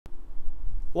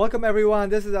Welcome everyone,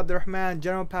 this is Abdurrahman,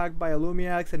 GeneralPAC by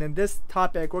AllumiaX, and in this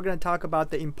topic we're going to talk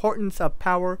about the importance of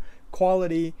power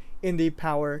quality in the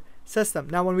power system.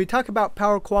 Now when we talk about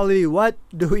power quality, what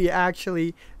do we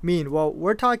actually mean? Well,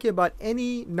 we're talking about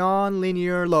any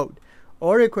non-linear load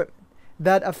or equipment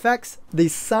that affects the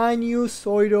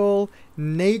sinusoidal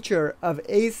nature of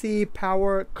AC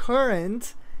power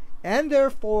current and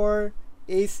therefore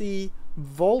AC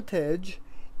voltage,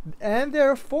 and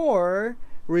therefore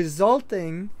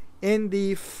resulting in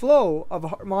the flow of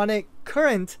harmonic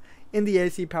current in the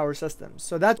AC power system.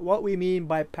 So that's what we mean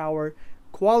by power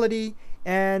quality,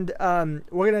 and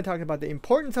we're going to talk about the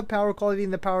importance of power quality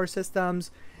in the power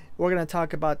systems. We're going to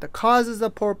talk about the causes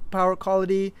of poor power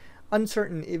quality,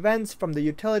 uncertain events from the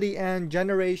utility and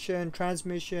generation,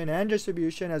 transmission, and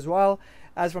distribution, as well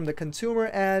as from the consumer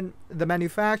and the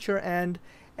manufacturer and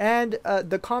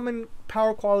the common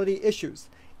power quality issues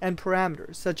and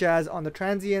parameters, such as on the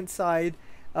transient side,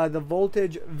 the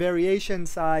voltage variation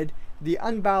side, the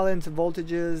unbalanced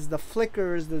voltages, the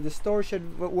flickers, the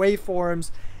distortion waveforms,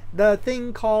 the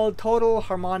thing called total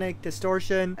harmonic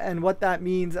distortion and what that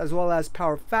means, as well as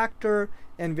power factor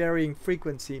and varying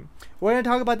frequency. We're going to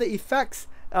talk about the effects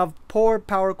of poor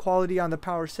power quality on the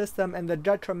power system and the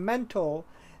detrimental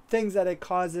things that it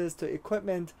causes to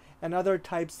equipment and other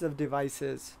types of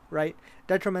devices, right?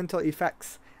 Detrimental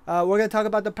effects. We're going to talk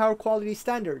about the power quality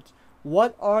standards.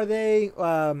 What are they?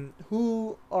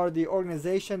 Who are the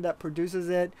organization that produces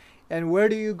it? And where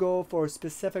do you go for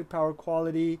specific power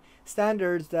quality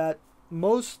standards that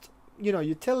most,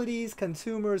 utilities,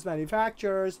 consumers,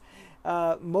 manufacturers,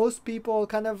 most people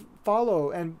kind of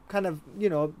follow and kind of,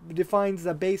 defines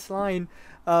the baseline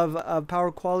of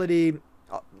power quality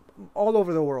all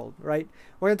over the world, right?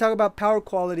 We're going to talk about power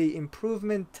quality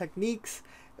improvement techniques,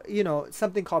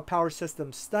 something called power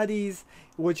system studies,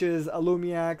 which is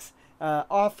AllumiaX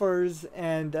offers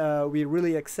and we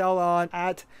really excel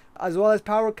at, as well as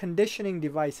power conditioning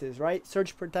devices, right?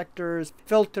 Surge protectors,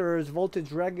 filters,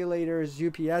 voltage regulators,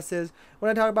 UPSs. We're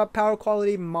going to talk about power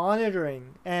quality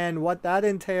monitoring and what that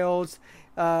entails.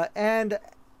 And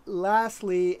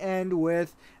lastly, end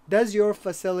with, does your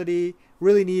facility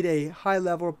really need a high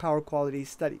level power quality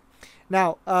study?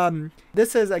 Now,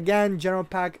 this is again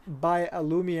GeneralPAC by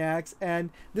AllumiaX,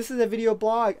 and this is a video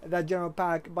blog that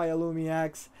GeneralPAC by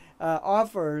AllumiaX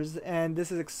offers, and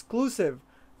this is exclusive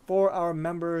for our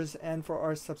members and for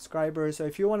our subscribers. So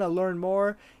if you want to learn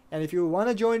more, and if you want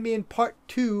to join me in part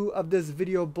 2 of this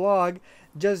video blog,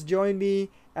 just join me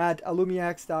at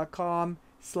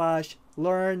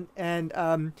allumiax.com/learn. And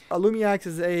AllumiaX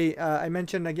is I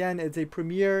mentioned again, it's a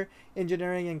premier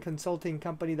engineering and consulting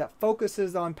company that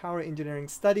focuses on power engineering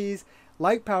studies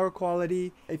like power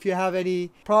quality. If you have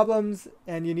any problems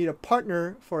and you need a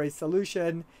partner for a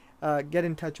solution, get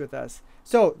in touch with us.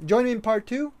 So join me in part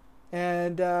 2,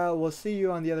 and we'll see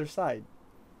you on the other side.